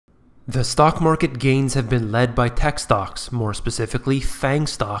The stock market gains have been led by tech stocks, more specifically FANG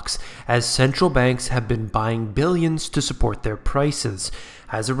stocks, as central banks have been buying billions to support their prices.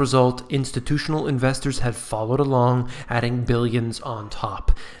 As a result, institutional investors have followed along, adding billions on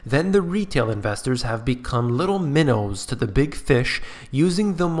top. Then the retail investors have become little minnows to the big fish,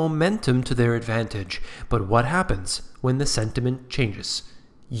 using the momentum to their advantage. But what happens when the sentiment changes?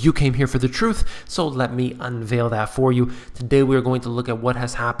 You came here for the truth, so let me unveil that for you. Today we are going to look at what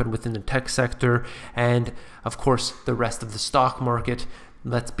has happened within the tech sector and, of course, the rest of the stock market.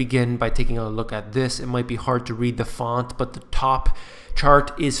 Let's begin by taking a look at this. It might be hard to read the font, but the top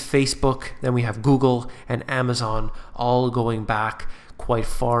chart is Facebook. Then we have Google and Amazon, all going back quite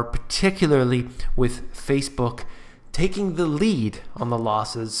far, particularly with Facebook taking the lead on the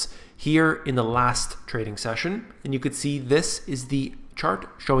losses here in the last trading session. And you could see this is the chart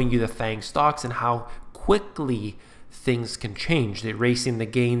showing you the FANG stocks and how quickly things can change. They're erasing the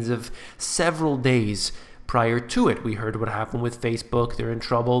gains of several days prior to it. We heard what happened with Facebook. They're in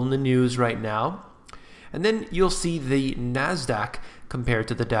trouble in the news right now. And then you'll see the NASDAQ compared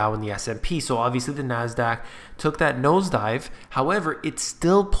to the Dow and the S&P. So obviously the NASDAQ took that nosedive. However, it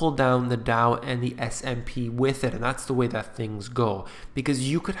still pulled down the Dow and the S&P with it. And that's the way that things go.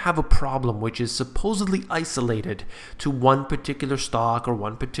 Because you could have a problem which is supposedly isolated to one particular stock or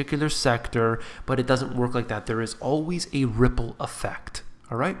one particular sector, but it doesn't work like that. There is always a ripple effect.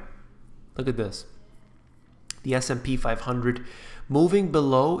 All right? Look at this. The S&P 500 moving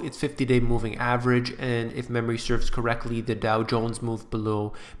below its 50-day moving average, and if memory serves correctly, the Dow Jones moved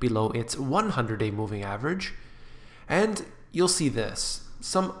below its 100-day moving average. And you'll see this,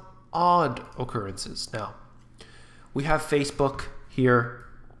 some odd occurrences. Now, we have Facebook here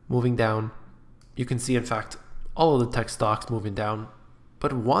moving down. You can see, in fact, all of the tech stocks moving down.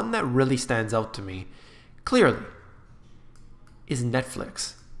 But one that really stands out to me, clearly, is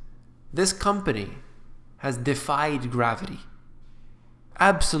Netflix. This company has defied gravity.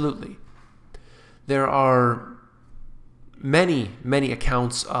 Absolutely. There are many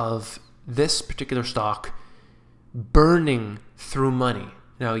accounts of this particular stock burning through money.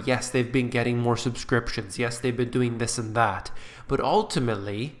 Now, yes, they've been getting more subscriptions. Yes, they've been doing this and that. But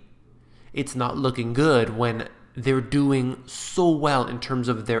ultimately, it's not looking good when they're doing so well in terms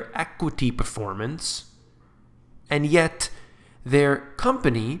of their equity performance, and yet their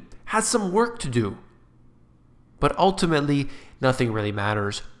company has some work to do. But ultimately, nothing really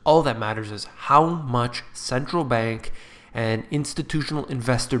matters. All that matters is how much central bank and institutional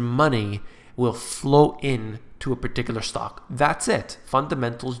investor money will flow in to a particular stock. That's it.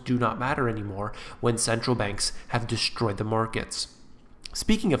 Fundamentals do not matter anymore when central banks have destroyed the markets.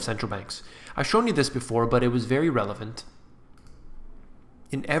 Speaking of central banks, I've shown you this before, but it was very relevant.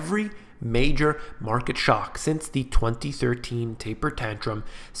 In every major market shock since the 2013 taper tantrum,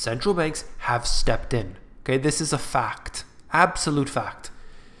 central banks have stepped in. Okay, this is a fact, absolute fact.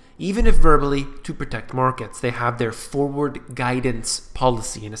 Even if verbally, to protect markets, they have their forward guidance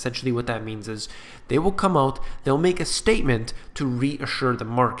policy. And essentially what that means is they will come out, they'll make a statement to reassure the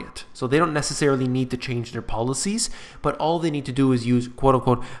market. So they don't necessarily need to change their policies, but all they need to do is use quote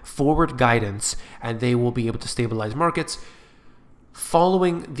unquote forward guidance, and they will be able to stabilize markets.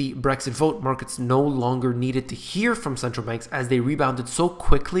 Following the Brexit vote, markets no longer needed to hear from central banks as they rebounded so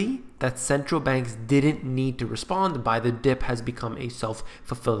quickly that central banks didn't need to respond. By the dip has become a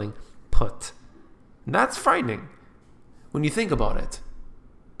self-fulfilling put. And that's frightening when you think about it,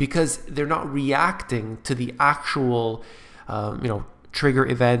 because they're not reacting to the actual, trigger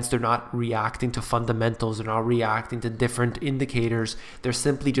events. They're not reacting to fundamentals. They're not reacting to different indicators. They're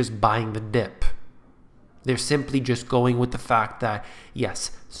simply just buying the dip. They're simply just going with the fact that,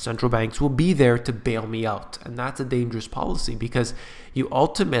 yes, central banks will be there to bail me out. And that's a dangerous policy because you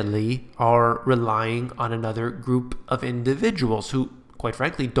ultimately are relying on another group of individuals who, quite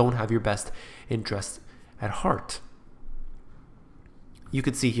frankly, don't have your best interest at heart. You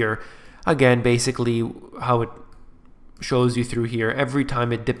could see here, again, basically how it shows you through here. Every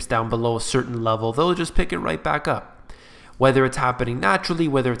time it dips down below a certain level, they'll just pick it right back up. Whether it's happening naturally,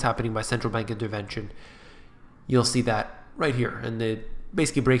 whether it's happening by central bank intervention, you'll see that right here, and it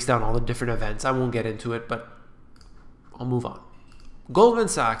basically breaks down all the different events. I won't get into it, but I'll move on. Goldman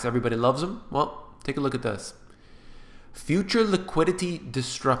Sachs, everybody loves them. Well, take a look at this. Future liquidity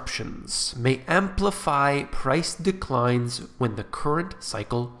disruptions may amplify price declines when the current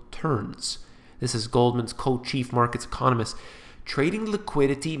cycle turns. This is Goldman's co-chief markets economist. Trading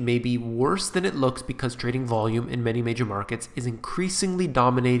liquidity may be worse than it looks because trading volume in many major markets is increasingly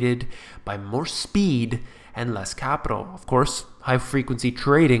dominated by more speed and less capital. Of course, high frequency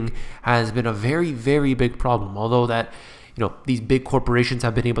trading has been a very big problem, although that these big corporations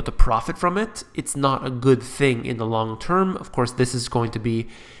have been able to profit from it, it's not a good thing in the long term. Of course, this is going to be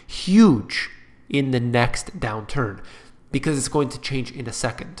huge in the next downturn because it's going to change in a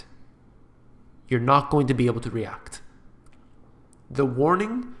second. You're not going to be able to react. The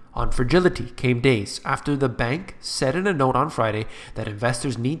warning on fragility came days after the bank said in a note on Friday that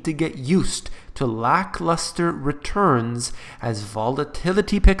investors need to get used to lackluster returns as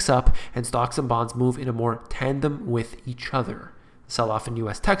volatility picks up and stocks and bonds move in a more tandem with each other. The sell-off in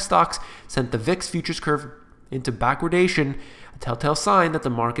U.S. tech stocks sent the VIX futures curve into backwardation, a telltale sign that the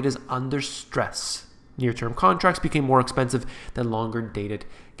market is under stress. Near-term contracts became more expensive than longer-dated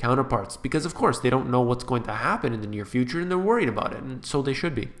counterparts because, of course, they don't know what's going to happen in the near future and they're worried about it, and so they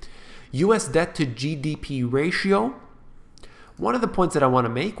should be. U.S. debt to GDP ratio. One of the points that I want to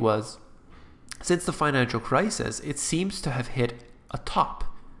make was, since the financial crisis, it seems to have hit a top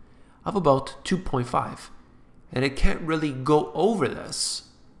of about 2.5, and it can't really go over this.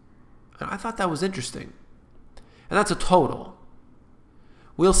 And I thought that was interesting. And that's a total.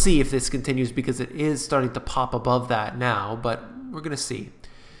 We'll see if this continues because it is starting to pop above that now, but we're going to see.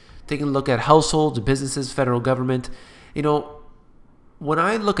 Taking a look at households, businesses, federal government, when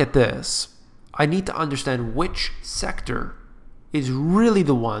I look at this, I need to understand which sector is really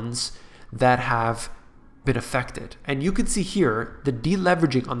the ones that have been affected. And you can see here the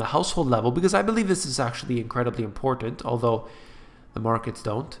deleveraging on the household level, because I believe this is actually incredibly important, although the markets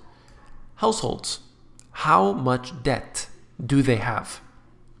don't. Households, how much debt do they have?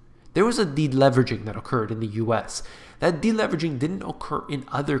 There was a deleveraging that occurred in the US. That deleveraging didn't occur in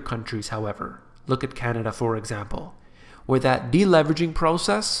other countries, however. Look at Canada, for example, where that deleveraging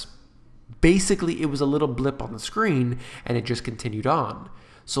process, basically it was a little blip on the screen and it just continued on.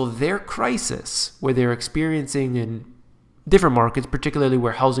 So their crisis, where they're experiencing in different markets, particularly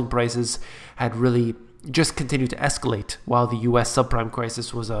where housing prices had really just continued to escalate while the US subprime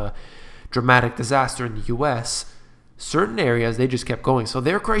crisis was a dramatic disaster in the US, certain areas, they just kept going. So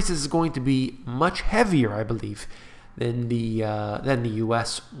their crisis is going to be much heavier, I believe, than the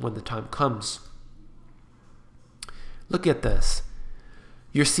US when the time comes. Look at this.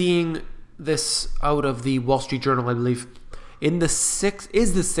 You're seeing this out of the Wall Street Journal, I believe. The sixth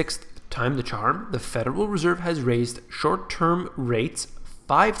time the charm, the Federal Reserve has raised short-term rates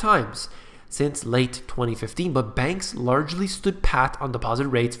 5 times since late 2015, but banks largely stood pat on deposit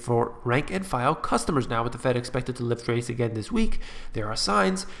rates for rank and file customers. Now, with the Fed expected to lift rates again this week, there are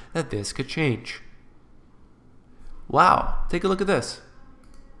signs that this could change. Wow, take a look at this.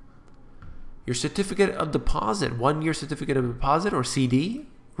 Your certificate of deposit, 1-year certificate of deposit or CD,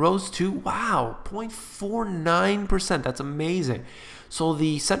 rose to, wow, 0.49%. That's amazing. So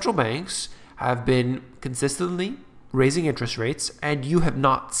the central banks have been consistently raising interest rates, and you have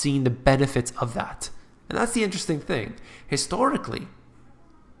not seen the benefits of that. And that's the interesting thing. Historically,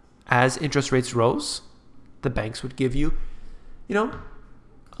 as interest rates rose, the banks would give you, a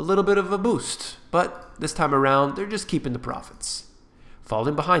little bit of a boost. But this time around, they're just keeping the profits.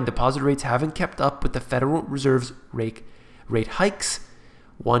 Falling behind, deposit rates haven't kept up with the Federal Reserve's rate hikes,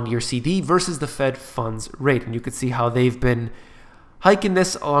 1-year CD versus the Fed funds rate. And you can see how they've been hiking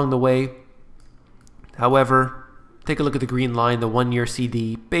this along the way. However, take a look at the green line, the 1-year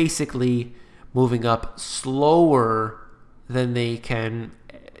CD basically moving up slower than they can,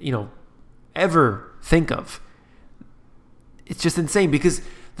 ever think of. It's just insane because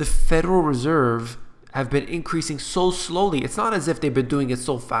the Federal Reserve have been increasing so slowly. It's not as if they've been doing it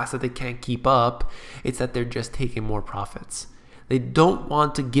so fast that they can't keep up. It's that they're just taking more profits. They don't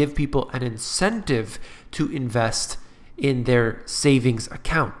want to give people an incentive to invest in their savings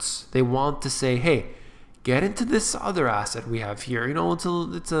accounts. They want to say, hey, get into this other asset we have here.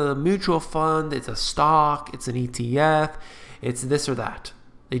 It's a mutual fund, it's a stock, it's an ETF, it's this or that.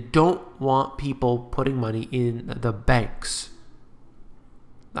 They don't want people putting money in the banks.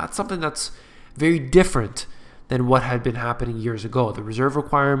 That's something that's very different than what had been happening years ago. The reserve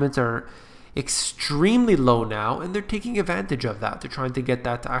requirements are extremely low now, and they're taking advantage of that. They're trying to get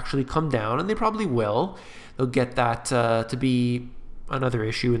that to actually come down, and they probably will. They'll get that to be another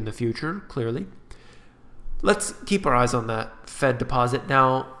issue in the future, clearly. Let's keep our eyes on that Fed deposit.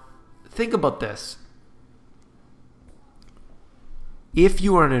 Now, think about this. If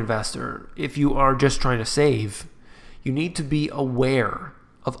you are an investor, if you are just trying to save, you need to be aware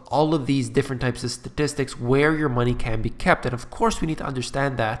of all of these different types of statistics where your money can be kept. And of course, we need to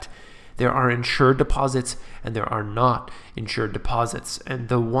understand that there are insured deposits and there are not insured deposits. And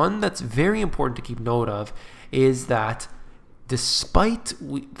the one that's very important to keep note of is that despite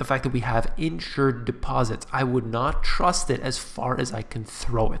the fact that we have insured deposits, I would not trust it as far as I can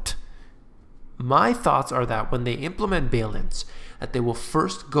throw it. My thoughts are that when they implement bail-ins, that they will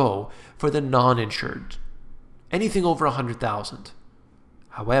first go for the non-insured, anything over 100,000.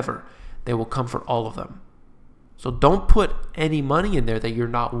 However, they will come for all of them. So don't put any money in there that you're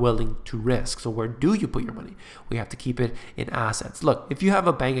not willing to risk. So where do you put your money? We have to keep it in assets. Look, if you have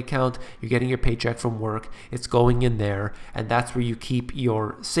a bank account, you're getting your paycheck from work, it's going in there, and that's where you keep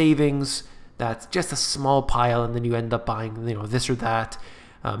your savings. That's just a small pile, and then you end up buying, this or that.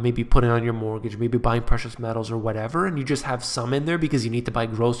 Maybe putting on your mortgage, maybe buying precious metals or whatever, and you just have some in there because you need to buy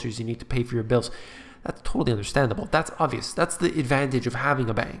groceries, you need to pay for your bills. That's totally understandable. That's obvious. That's the advantage of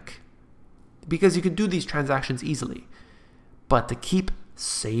having a bank, because you can do these transactions easily. But to keep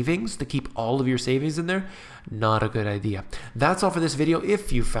savings, to keep all of your savings in there, not a good idea. That's all for this video.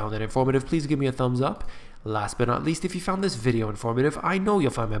 If you found it informative, please give me a thumbs up. Last but not least, if you found this video informative, I know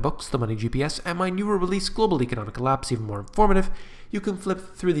you'll find my books, The Money GPS, and my newer release, Global Economic Collapse, even more informative. You can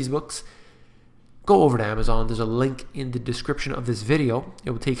flip through these books. Go over to Amazon. There's a link in the description of this video.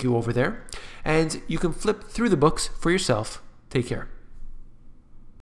 It will take you over there. And you can flip through the books for yourself. Take care.